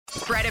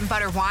Bread and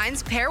butter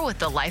wines pair with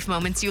the life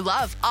moments you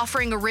love,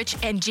 offering a rich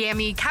and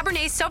jammy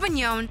Cabernet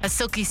Sauvignon, a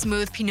silky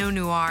smooth Pinot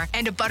Noir,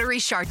 and a buttery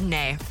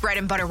Chardonnay. Bread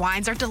and butter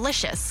wines are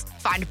delicious.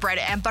 Find Bread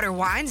and butter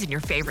wines in your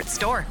favorite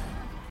store.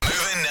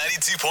 Moving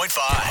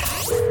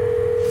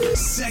 92.5.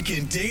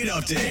 Second date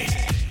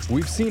update.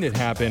 We've seen it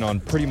happen on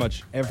pretty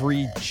much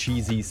every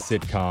cheesy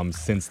sitcom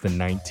since the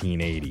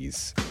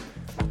 1980s.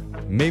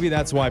 Maybe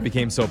that's why it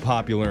became so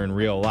popular in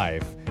real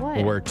life,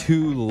 where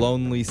two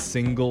lonely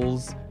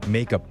singles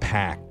make a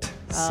pact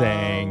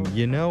saying,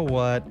 you know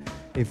what,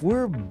 if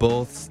we're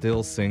both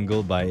still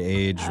single by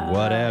age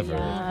whatever,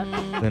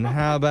 then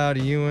how about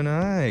you and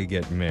I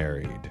get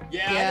married?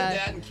 Yeah, I did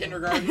that in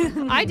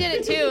kindergarten. I did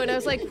it too, and I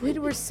was like,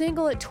 when we're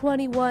single at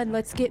 21,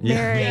 let's get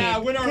married. Yeah,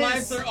 when our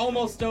lives are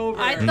almost over.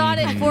 I thought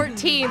at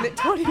 14 that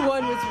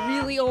 21 was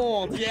really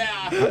old.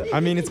 Yeah.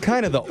 I mean, it's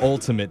kind of the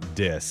ultimate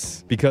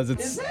diss because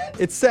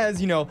it says,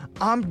 you know,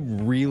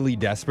 I'm really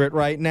desperate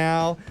right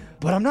now,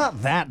 but I'm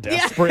not that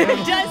desperate. Yeah,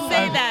 it does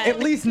say that. At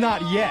least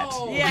not yet.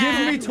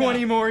 Yeah. Give me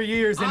 20 more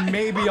years and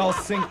maybe I'll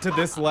sink to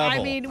this level.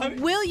 I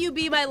mean, will you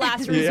be my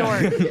last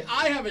resort?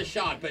 I have a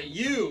shot, but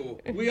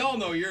we all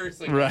know you're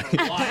single Right. for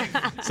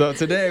life. So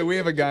today we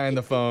have a guy on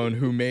the phone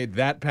who made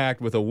that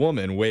pact with a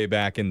woman way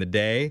back in the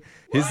day.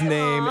 His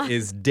name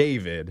is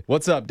David.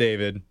 What's up,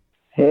 David?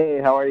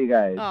 Hey, how are you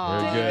guys?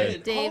 Aw, Very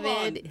good. Hold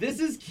on. David. This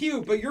is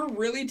cute, but you're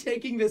really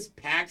taking this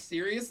pact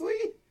seriously?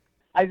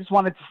 I just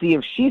wanted to see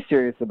if she's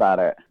serious about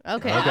it.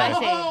 Okay, Okay. I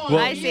see. Well,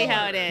 I see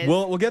how it is.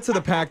 We'll get to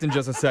the pact in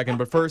just a second,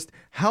 but first,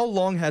 how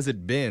long has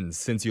it been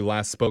since you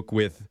last spoke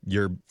with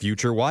your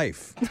future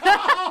wife?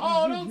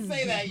 Oh, don't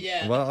say that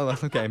yet. Well,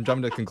 okay, I'm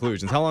jumping to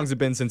conclusions. How long has it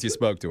been since you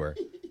spoke to her?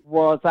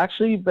 Well, it's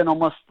actually been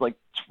almost like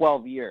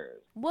 12 years.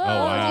 Whoa,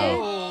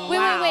 wow. dude.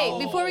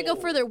 Wait. Before we go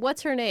further,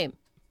 what's her name?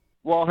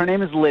 Well, her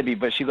name is Libby,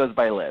 but she goes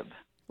by Lib.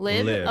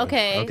 Liv? Liv.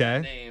 Okay.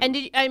 Okay. And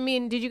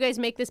did you guys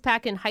make this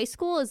pact in high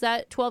school? Is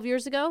that 12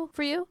 years ago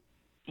for you?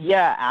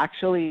 Yeah,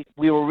 actually,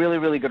 we were really,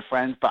 really good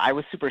friends, but I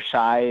was super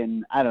shy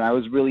and I don't know, I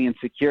was really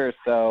insecure,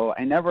 so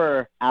I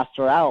never asked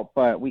her out,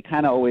 but we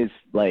kind of always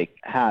like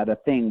had a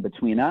thing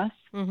between us.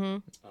 Mm-hmm.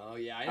 Oh,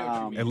 yeah, I know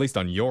what you mean. At least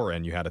on your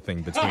end, you had a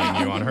thing between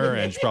you. On her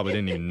end, she probably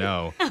didn't even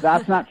know.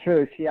 That's not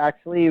true. She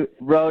actually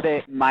wrote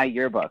it in my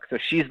yearbook, so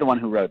she's the one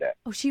who wrote it.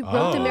 Oh, she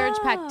wrote the Oh. marriage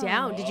pact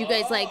down. Did you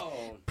guys like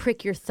Oh.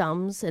 prick your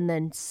thumbs and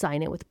then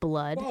sign it with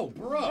blood? Oh,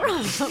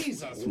 bro.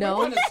 Jesus. No.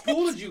 What kind of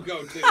school did you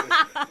go to?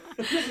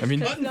 I mean,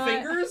 Cutting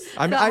fingers?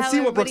 not I how see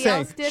what Brooke's everybody saying.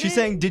 else did She's it?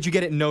 saying, did you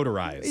get it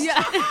notarized?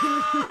 Yeah.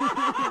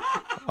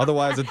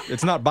 Otherwise,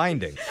 it's not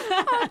binding.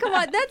 Oh, come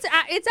on.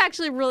 It's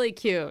actually really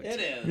cute. It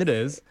is. It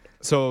is.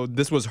 So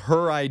this was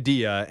her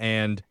idea,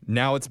 and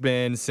now it's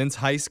been since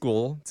high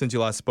school, since you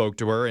last spoke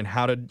to her, and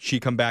how did she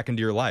come back into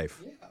your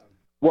life?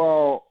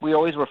 Well, we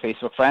always were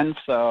Facebook friends,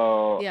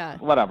 so Yeah.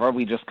 whatever.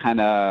 We just kind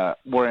of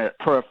were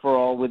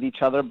peripheral with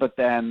each other. But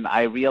then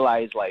I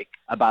realized, like,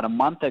 about a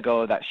month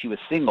ago that she was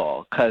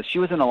single because she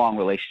was in a long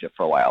relationship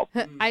for a while.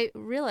 I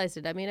realized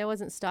it. I mean, I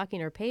wasn't stalking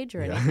her page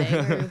or anything.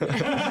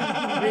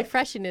 Or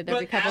refreshing it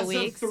every But couple as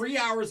weeks. of 3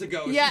 hours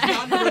ago, Yeah. she's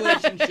not in a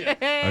relationship.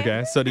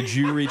 Okay, so did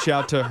you reach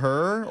out to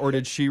her, or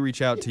did she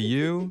reach out to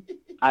you?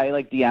 I,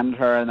 like, DM'd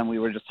her, and then we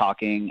were just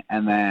talking.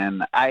 And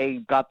then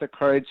I got the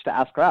courage to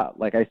ask her out.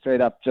 Like, I straight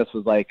up just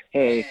was like,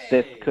 hey,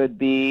 this could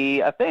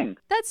be a thing.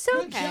 That's so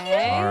Good cute.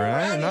 job. All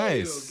right, Proud of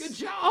nice. you. Good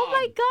job. Oh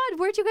my God,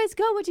 where'd you guys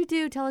go? What'd you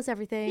do? Tell us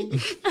everything.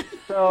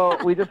 So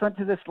we just went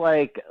to this,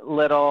 like,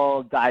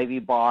 little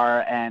divey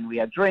bar, and we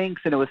had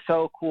drinks, and it was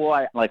so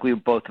cool. We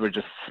both were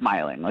just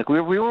smiling. Like, we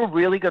were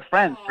really good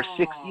friends for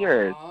 6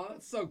 years. Aw,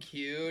 that's so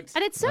cute.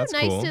 And it's so That's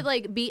nice cool. to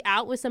like be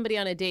out with somebody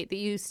on a date that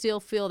you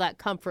still feel that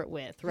comfort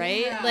with,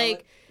 right? Yeah,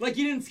 like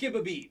you didn't skip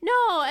a beat.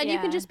 no, and you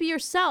Yeah. can just be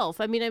yourself.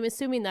 I mean, I'm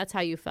assuming that's how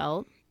you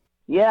felt.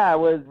 Yeah, it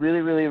was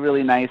really, really,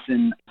 really nice.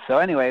 And so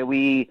anyway,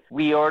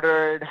 we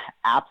ordered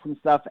apps and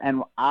stuff,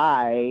 and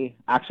I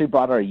actually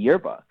brought our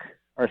yearbook,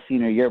 our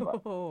senior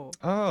yearbook. Oh.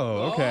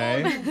 Oh,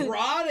 okay. Oh, you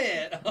brought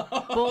it.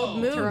 Bold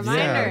move. It's a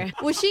reminder.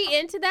 Was she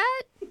into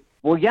that?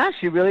 Well, yeah,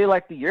 she really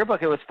liked the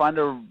yearbook. It was fun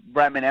to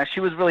reminisce. She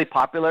was really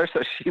popular,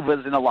 so she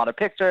was in a lot of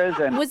pictures.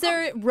 And Was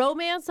there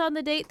romance on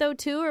the date though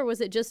too, or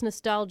was it just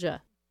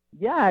nostalgia?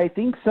 yeah, I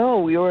think so.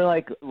 We were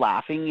like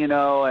laughing, and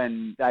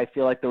I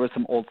feel like there was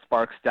some old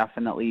sparks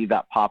definitely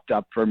that popped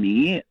up for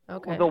me.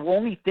 Okay. The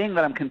only thing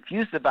that I'm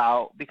confused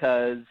about,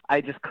 because I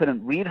just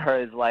couldn't read her,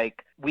 is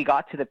like we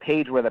got to the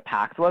page where the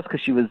pact was,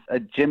 because she was a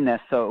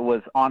gymnast, so it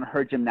was on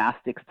her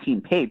gymnastics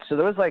team page. So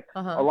there was like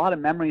a lot of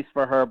memories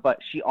for her, but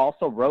she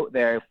also wrote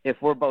there, if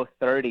we're both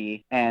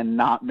 30 and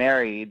not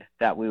married,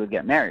 that we would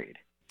get married.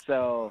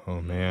 So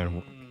Oh,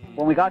 man.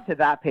 when we got to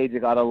that page,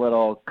 it got a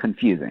little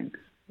confusing.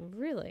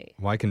 Really?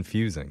 Why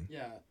confusing?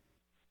 Yeah.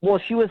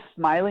 Well, she was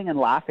smiling and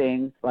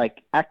laughing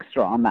like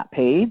extra on that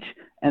page.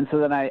 And so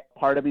then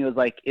part of me was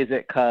like, is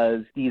it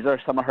because these are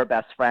some of her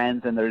best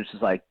friends and there's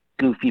just like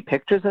goofy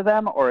pictures of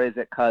them? Or is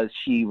it because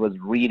she was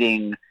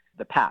reading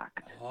the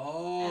pact?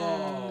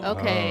 Oh.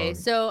 Okay. Oh.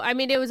 So I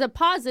mean, it was a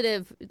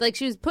positive. Like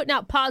she was putting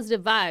out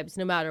positive vibes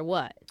no matter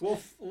what. Well,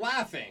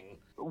 laughing.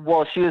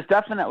 Well, she was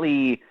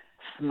definitely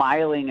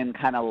smiling and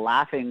kind of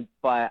laughing,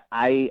 but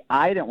I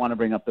didn't want to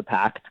bring up the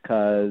pact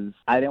because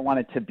I didn't want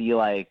it to be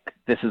like,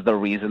 this is the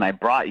reason I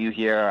brought you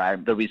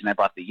here, the reason I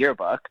brought the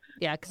yearbook.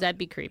 Yeah, because that'd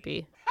be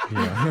creepy.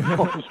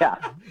 Well, yeah.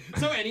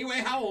 So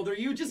anyway, how old are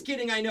you? Just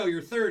kidding, I know,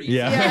 you're 30.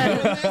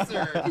 Yeah.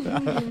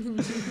 So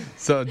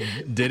So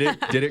did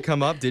it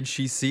come up? Did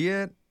she see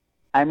it?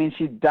 I mean,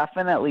 she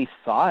definitely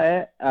saw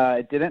it.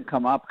 It didn't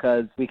come up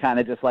because we kind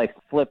of just like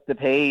flipped the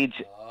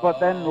page. But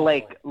then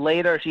like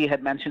later she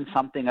had mentioned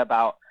something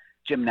about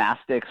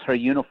gymnastics, her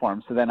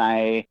uniform. So then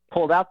I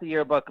pulled out the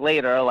yearbook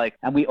later,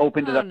 and we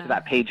opened it up to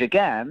that page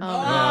again. Oh,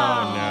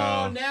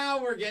 no.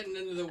 Now we're getting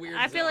into the weird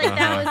I feel zone. like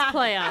that was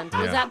play-on. Was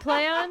Yeah. that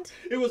play-on?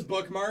 It was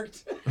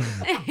bookmarked.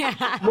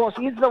 Well,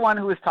 she's the one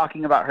who was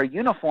talking about her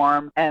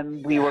uniform,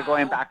 and we were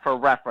going back for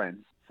reference.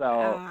 So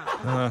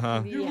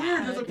Uh-huh. You're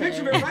weird. There's a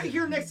picture of it right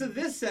here next to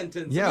this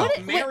sentence. Yeah.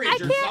 About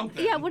marriage or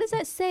something. Yeah, what does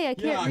that say? I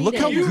can't read Look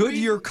it. how good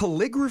your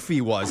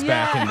calligraphy was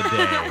back in the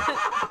day.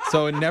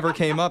 So it never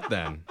came up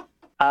then.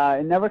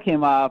 it never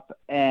came up,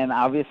 and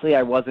obviously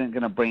I wasn't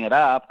going to bring it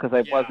up because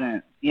I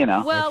wasn't,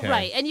 Well, Okay.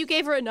 right, and you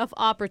gave her enough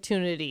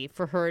opportunity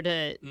for her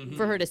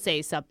to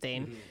say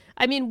something.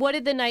 I mean, what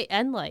did the night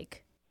end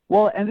like?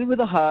 Well, it ended with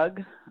a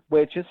hug,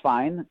 which is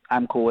fine.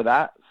 I'm cool with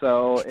that.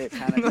 So it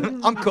kind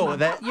of I'm cool with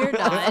that. You're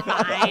not.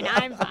 Fine,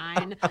 I'm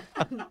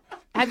fine.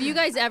 Have you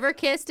guys ever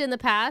kissed in the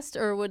past,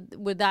 or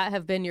would that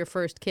have been your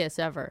first kiss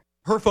ever?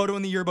 Her photo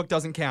in the yearbook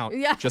doesn't count.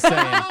 Yeah. Just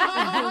saying.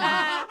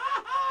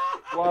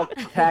 Well,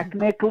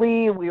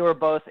 technically, we were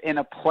both in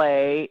a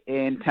play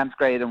in 10th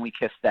grade, and we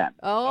kissed then.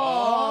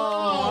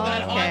 Oh,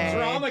 that okay. hot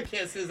drama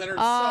kisses that are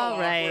All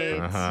so right.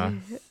 awkward. Uh-huh.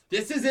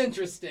 This is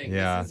interesting.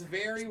 Yeah. This is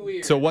very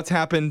weird. So what's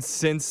happened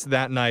since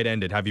that night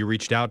ended? Have you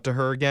reached out to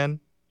her again?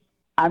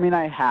 I mean,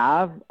 I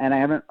have, and I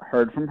haven't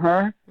heard from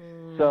her.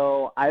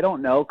 So I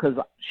don't know because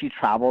she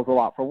travels a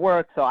lot for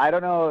work. So I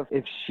don't know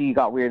if she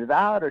got weirded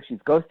out or she's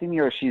ghosting me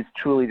or she's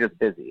truly just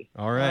busy.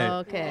 All right.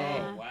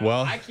 Okay. Oh, wow.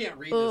 Well- I can't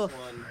read Oof.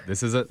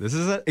 this one. This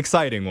is an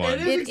exciting one.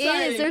 It It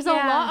exciting. is. There's a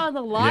lot on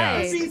the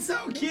line. She's so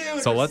cute.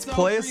 So They're let's so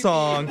play a creepy.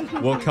 song.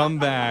 We'll come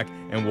back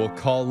and we'll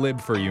call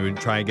Lib for you and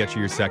try and get you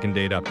your second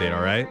date update,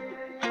 all right?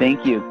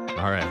 Thank you.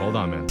 All right, hold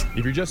on, man.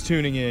 If you're just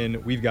tuning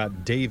in, we've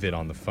got David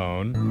on the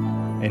phone.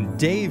 And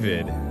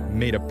David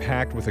made a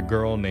pact with a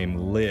girl named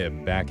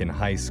Lib back in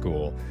high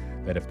school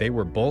that if they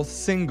were both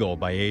single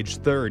by age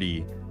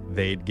 30,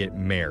 they'd get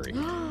married.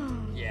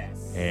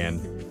 Yes.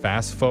 And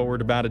fast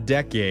forward about a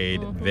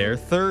decade, they're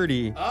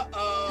 30.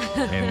 Uh-oh.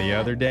 And the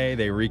other day,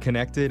 they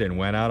reconnected and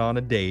went out on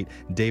a date.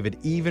 David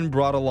even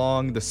brought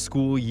along the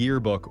school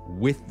yearbook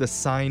with the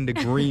signed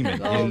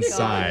agreement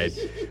inside.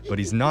 But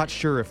he's not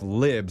sure if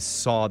Lib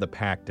saw the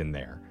pact in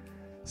there.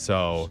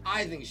 So,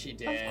 I think she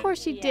did. Of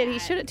course she did. He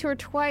showed it to her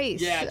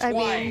twice. Yeah, I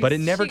twice. mean, but it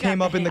never She got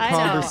came up in the the I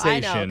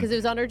conversation. know, because it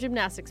was on her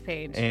gymnastics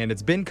page. And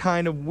it's been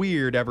kind of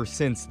weird ever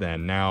since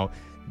then. Now,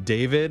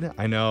 David,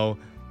 I know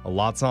a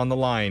lot's on the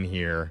line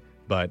here,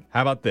 but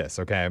how about this,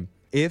 okay?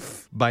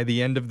 If by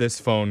the end of this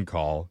phone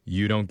call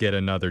you don't get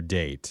another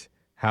date,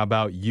 how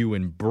about you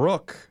and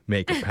Brooke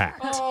make a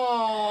pact?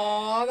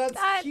 Aw,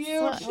 that's cute.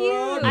 cute.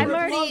 Brooke. I'm Brooke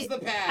already, loves the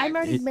pact. I'm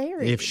already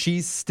married. If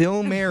she's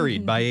still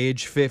married by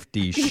age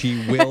 50,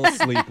 she will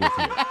sleep with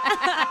you.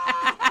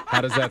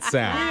 How does that We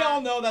sound?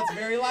 all know that's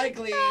very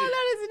likely.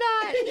 That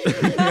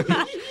is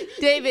not.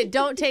 David,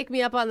 don't take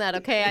me up on that,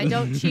 okay? I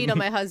don't cheat on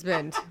my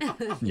husband.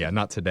 Yeah,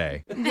 not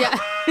today. Yeah,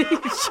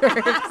 sure.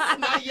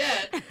 Not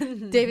yet.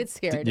 David's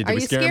scared. Did Are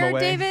we you scare him scared,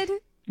 away?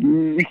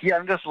 David? Yeah,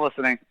 I'm just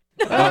listening.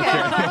 It's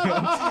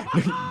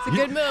a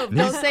good move.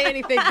 Don't say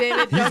anything,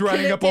 David. He's Don't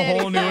writing commit up to a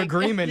whole new anything.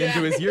 agreement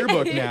into his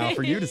yearbook now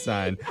for you to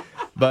sign.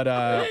 But,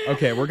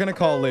 okay, we're going to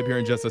call Lib here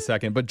in just a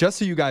second. But just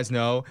so you guys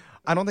know,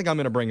 I don't think I'm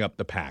going to bring up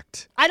the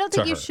pact. I don't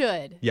think to you her.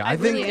 should. Yeah, I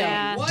think really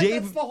don't. What?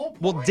 Dave. That's the whole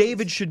Well, point.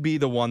 David should be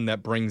the one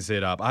that brings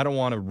it up. I don't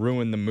want to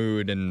ruin the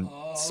mood and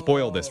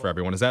spoil this for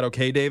everyone. Is that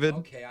okay, David?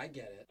 Okay, I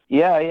get it.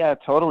 Yeah,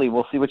 totally.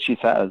 We'll see what she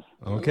says.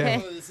 Okay.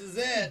 Oh, this is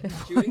it.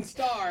 Shooting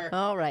star.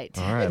 All right.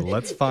 All right,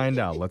 let's find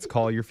out. Let's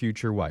call your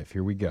future wife.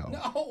 Here we go.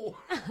 No.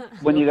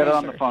 When you get her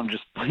on the phone,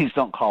 just please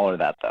don't call her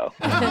that, though.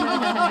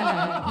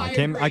 I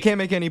can't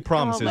make any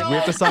promises. my we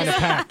have to sign a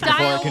pact before I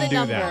Dial can the do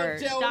number.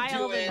 that. Don't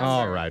Dial do the it.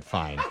 All right,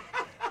 fine.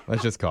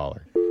 Let's just call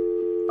her.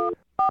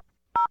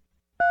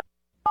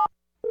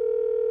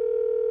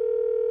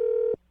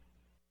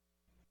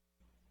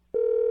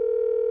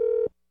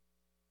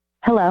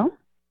 Hello,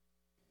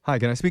 Hi,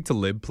 can I speak to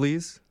Lib,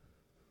 please?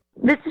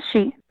 this is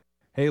she.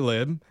 Hey,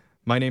 Lib.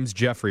 My name's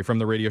Jeffrey from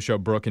the radio show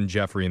Brooke and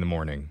Jeffrey in the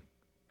Morning.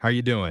 How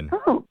you doing?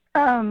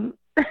 Oh,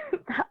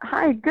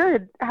 hi,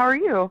 good. How are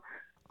you?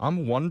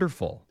 I'm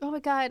wonderful. Oh my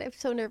God, I'm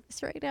so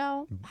nervous right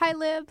now. Hi,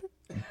 Lib.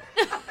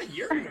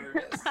 You're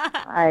nervous.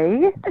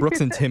 Hi.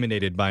 Brooke's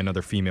intimidated by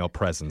another female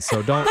presence,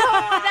 so don't.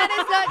 That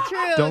is not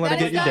true. Don't let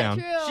That it is get you not down.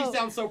 true. She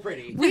sounds so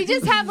pretty. We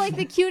just have like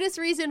the cutest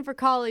reason for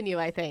calling you,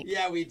 I think.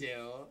 Yeah, we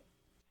do.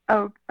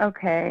 Oh,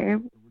 okay.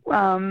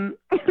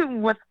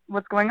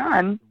 What's going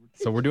on?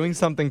 So we're doing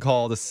something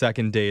called a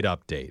second date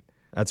update.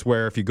 That's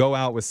where if you go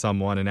out with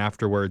someone and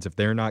afterwards, if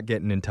they're not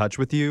getting in touch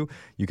with you,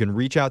 you can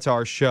reach out to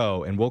our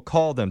show and we'll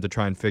call them to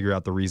try and figure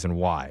out the reason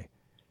why.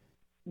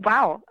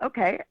 Wow.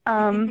 Okay.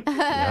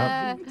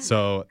 Yep.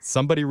 So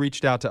somebody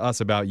reached out to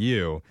us about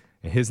you,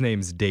 and his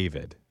name's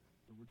David.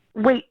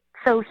 Wait,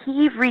 so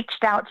he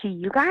reached out to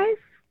you guys?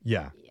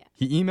 Yeah.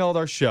 He emailed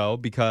our show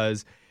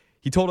because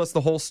he told us the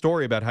whole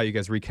story about how you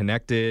guys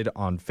reconnected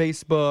on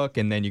Facebook,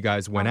 and then you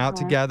guys went out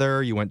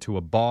together. You went to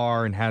a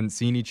bar and hadn't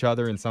seen each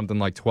other in something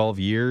like 12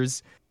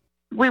 years.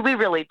 We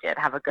really did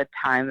have a good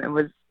time. It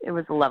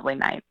was a lovely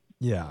night.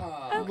 Yeah.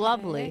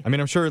 Lovely. I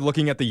mean, I'm sure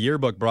looking at the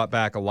yearbook brought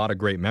back a lot of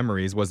great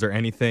memories. Was there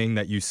anything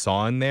that you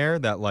saw in there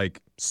that, like,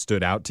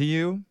 stood out to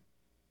you?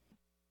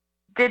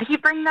 Did he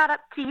bring that up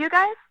to you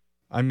guys?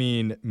 I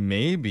mean,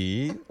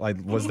 maybe. Like,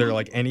 was there,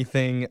 like,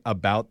 anything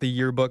about the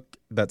yearbook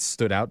that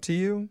stood out to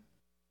you?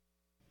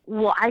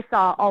 Well, I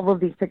saw all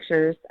of these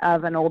pictures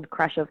of an old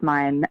crush of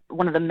mine,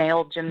 one of the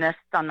male gymnasts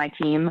on my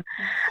team.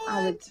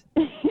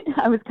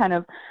 I was kind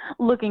of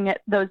looking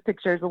at those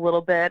pictures a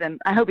little bit, and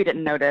I hope he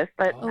didn't notice.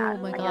 But Oh,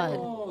 my God.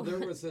 Oh,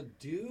 there was a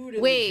dude in the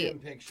Wait, gym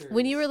pictures.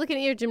 when you were looking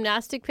at your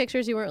gymnastic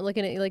pictures, you weren't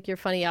looking at, like, your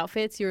funny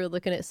outfits? You were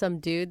looking at some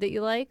dude that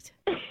you liked?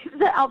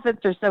 the outfits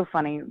are so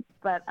funny.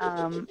 But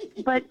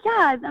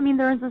yeah, I mean,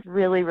 there was this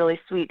really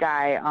sweet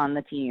guy on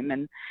the team,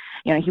 and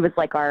he was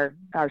like our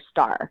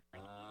star.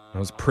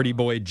 Those pretty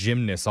boy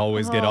gymnasts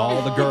always get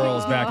all the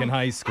girls back in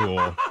high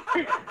school.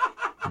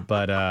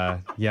 But,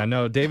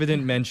 no, David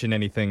didn't mention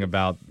anything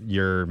about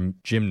your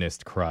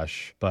gymnast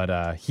crush.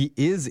 But he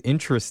is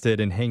interested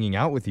in hanging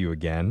out with you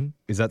again.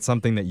 Is that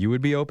something that you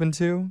would be open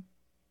to?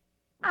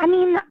 I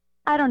mean,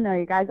 I don't know,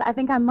 you guys. I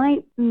think I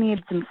might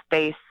need some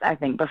space,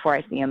 before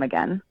I see him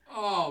again.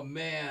 Oh,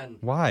 man.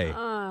 Why?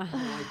 I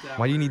like that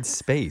Why do you word. need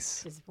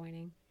space?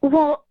 Disappointing.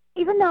 Well,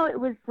 even though it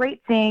was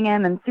great seeing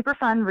him and super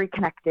fun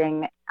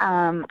reconnecting,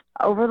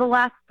 over the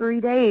last 3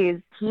 days,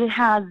 he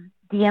has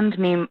DM'd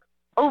me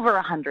over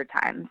 100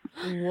 times.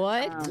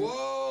 What?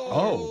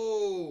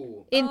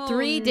 Whoa. In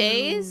 3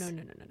 days?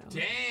 No.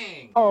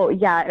 Dang. Oh,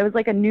 yeah. It was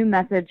like a new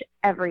message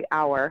every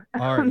hour.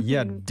 All right,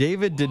 yeah,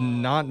 David did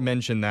not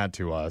mention that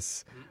to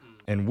us.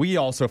 And we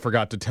also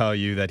forgot to tell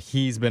you that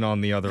he's been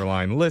on the other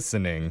line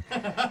listening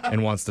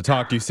and wants to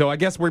talk to you. So I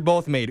guess we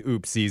both made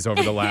oopsies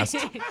over the last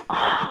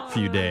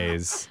few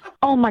days.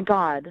 Oh, my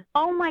God.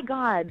 Oh, my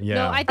God. Yeah.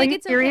 No, I Are think you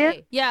it's serious?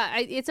 okay. Yeah,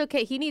 it's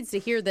okay. He needs to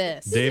hear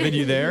this. David,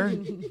 you there?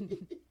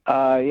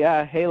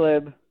 Yeah. Hey,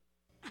 Lib.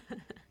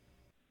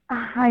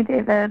 Hi,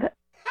 David.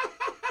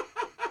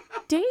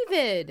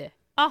 David,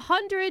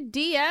 100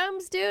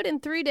 DMs, dude, in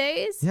 3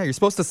 days? Yeah, you're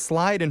supposed to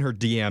slide in her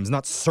DMs,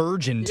 not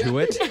surge into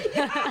it.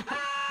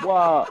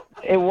 Well,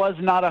 it was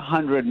not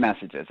 100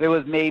 messages. It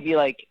was maybe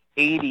like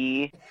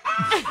 80,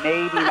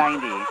 maybe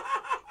 90.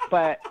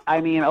 But,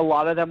 I mean, a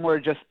lot of them were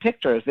just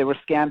pictures. They were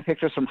scanned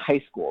pictures from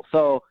high school.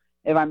 So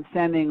if I'm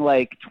sending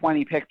like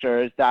 20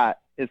 pictures, that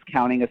is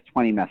counting as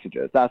 20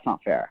 messages. That's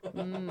not fair.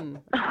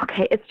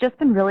 Okay, it's just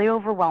been really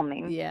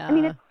overwhelming. Yeah. I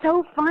mean, it's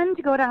so fun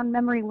to go down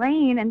memory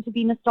lane and to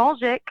be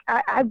nostalgic.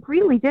 I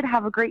really did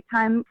have a great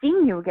time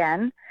seeing you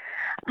again.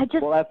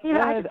 Well, that's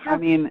good. I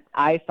mean,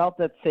 I felt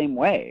that same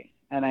way.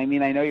 And I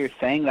mean, I know you're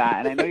saying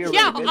that, and I know you're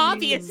Yeah, really busy.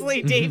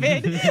 obviously,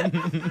 David.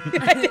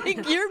 I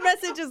think your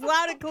message is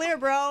loud and clear,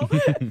 bro.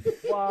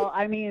 Well,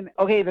 I mean,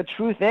 okay, the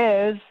truth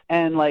is,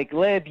 and like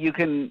Lib, you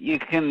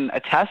can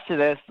attest to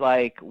this,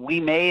 like we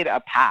made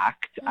a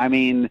pact. I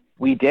mean,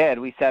 we did.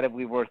 We said if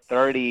we were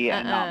 30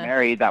 and not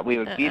married that we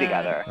would be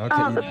together.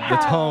 Okay, the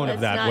tone of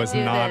that not was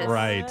do not this.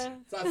 right.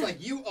 So it's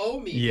like, you owe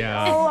me.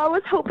 Yeah. Oh, I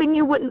was hoping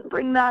you wouldn't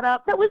bring that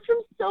up. That was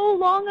from so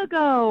long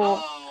ago.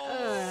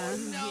 Oh,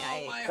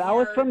 no, my That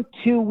was heart. from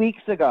 2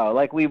 weeks ago.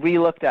 Like we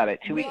re-looked at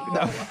it 2 weeks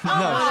ago.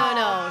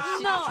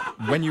 No.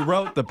 When you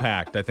wrote the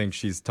pact, I think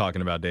she's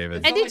talking about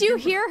David. And did you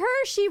hear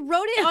her? She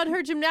wrote it on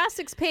her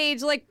gymnastics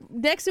page, like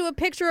next to a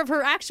picture of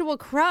her actual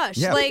crush.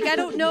 Yeah. Like, I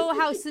don't know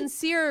how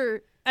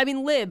sincere. I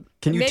mean, Lib,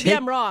 Can you maybe take,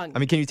 I'm wrong. I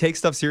mean, can you take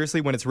stuff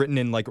seriously when it's written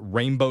in like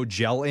rainbow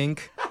gel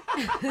ink?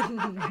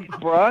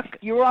 Brooke,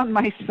 you were on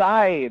my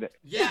side.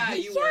 Yeah,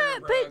 you Yeah, were,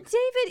 but Brooke.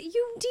 David,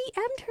 you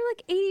DM'd her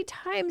like 80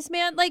 times,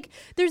 man. Like,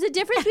 there's a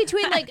difference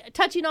between like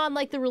touching on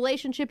like the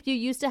relationship you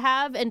used to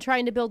have and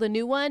trying to build a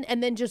new one,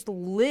 and then just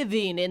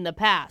living in the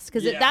past.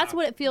 Because Yeah. that's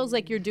what it feels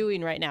like you're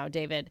doing right now,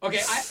 David.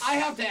 Okay, I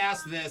have to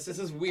ask this. This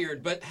is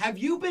weird, but have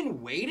you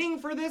been waiting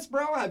for this,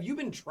 bro? Have you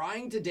been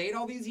trying to date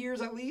all these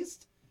years at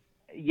least?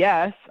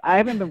 Yes, I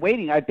haven't been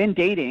waiting. I've been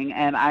dating,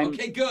 and I'm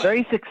Okay, good.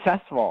 very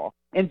successful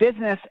in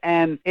business,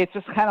 and it's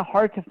just kind of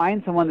hard to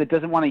find someone that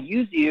doesn't want to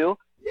use you,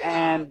 Yeah,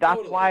 and that's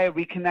totally. why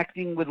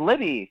reconnecting with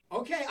Libby.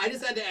 Okay, I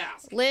just had to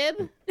ask.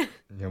 Lib?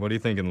 Yeah, what are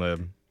you thinking,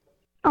 Lib?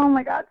 Oh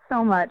my God,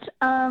 so much.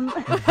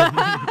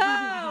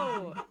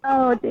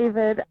 Oh,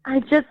 David,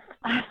 I have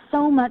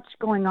so much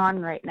going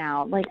on right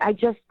now. Like,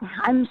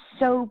 I'm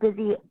so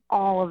busy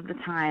all of the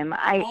time.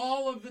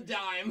 All of the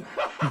time.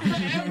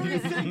 Every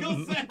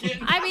single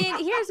second. I mean,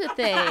 here's the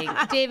thing,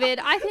 David.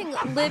 I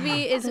think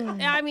Libby is,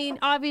 I mean,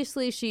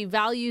 obviously she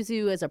values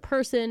you as a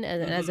person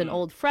and as an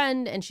old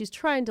friend, and she's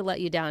trying to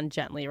let you down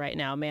gently right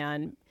now,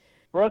 man.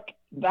 Brooke,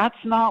 that's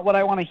not what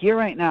I want to hear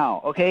right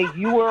now, okay?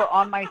 You were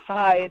on my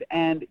side,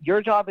 and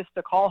your job is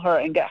to call her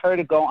and get her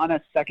to go on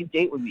a second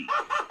date with me.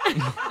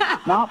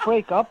 Not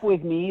break up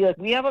with me. Like,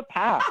 we have a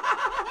pact.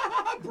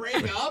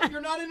 Break up? You're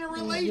not in a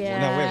relationship.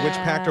 Yeah. No, wait, which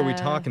pact are we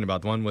talking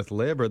about? The one with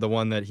Lib or the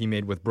one that he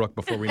made with Brooke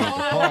before we made the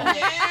call?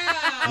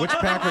 Yeah. Which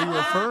pact are you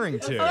referring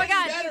to? Oh my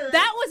God,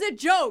 that was a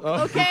joke,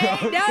 okay?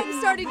 Now I'm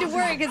starting to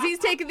worry because he's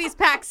taking these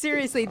packs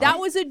seriously. That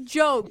was a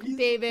joke,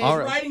 David. All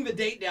right. Writing the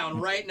date down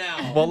right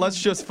now. Well, let's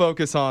just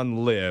focus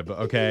on Lib,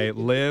 okay?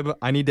 Lib,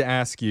 I need to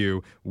ask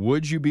you,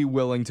 would you be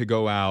willing to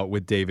go out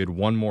with David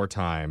one more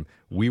time?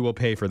 We will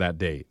pay for that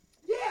date.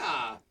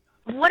 Yeah.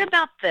 What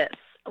about this?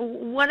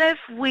 What if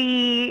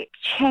we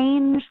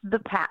change the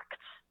pact?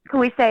 Can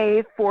we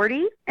say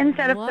 40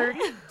 instead of 30?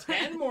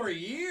 10 more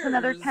years.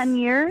 Another 10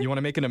 years? You want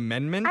to make an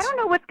amendment? I don't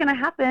know what's going to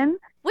happen.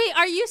 Wait,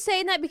 are you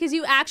saying that because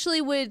you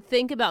actually would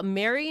think about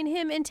marrying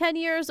him in 10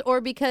 years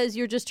or because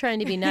you're just trying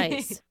to be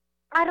nice?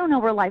 I don't know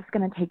where life's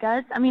going to take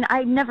us. I mean,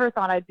 I never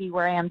thought I'd be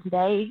where I am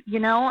today, you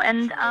know?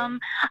 And,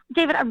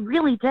 David, I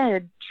really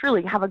did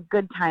truly have a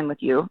good time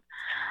with you.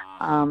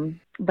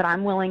 But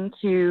I'm willing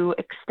to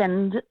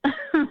extend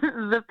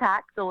the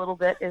pact a little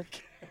bit if...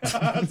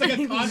 It's like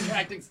a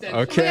contract extension.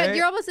 Okay.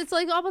 Oh my God, it's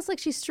almost like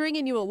she's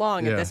stringing you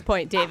along at this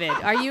point, David.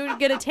 Are you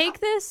going to take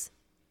this?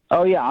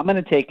 Oh, yeah, I'm going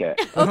to take it.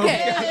 Okay.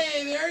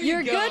 Hey, there you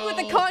You're go. good with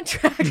the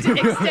contract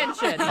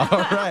extension.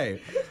 All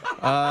right.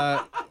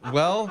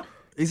 Well,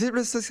 is it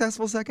a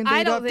successful second date update?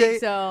 I don't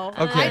think so.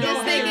 Okay. I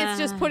just think it's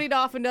just putting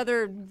off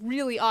another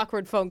really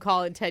awkward phone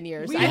call in 10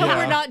 years. I hope Yeah.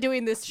 we're not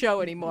doing this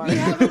show anymore.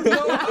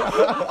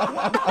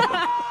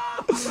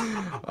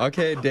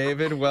 Okay,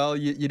 David. Well,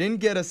 you didn't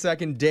get a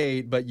second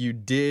date, but you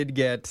did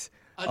get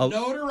A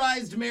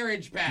notarized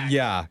marriage pact.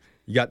 Yeah,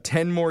 you got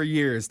 10 more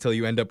years till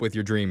you end up with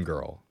your dream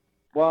girl.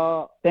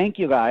 Well, thank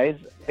you guys.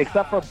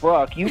 Except for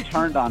Brooke, you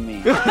turned on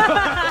me.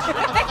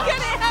 I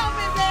couldn't help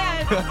it,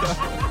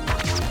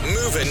 man.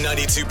 Moving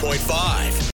 92.5.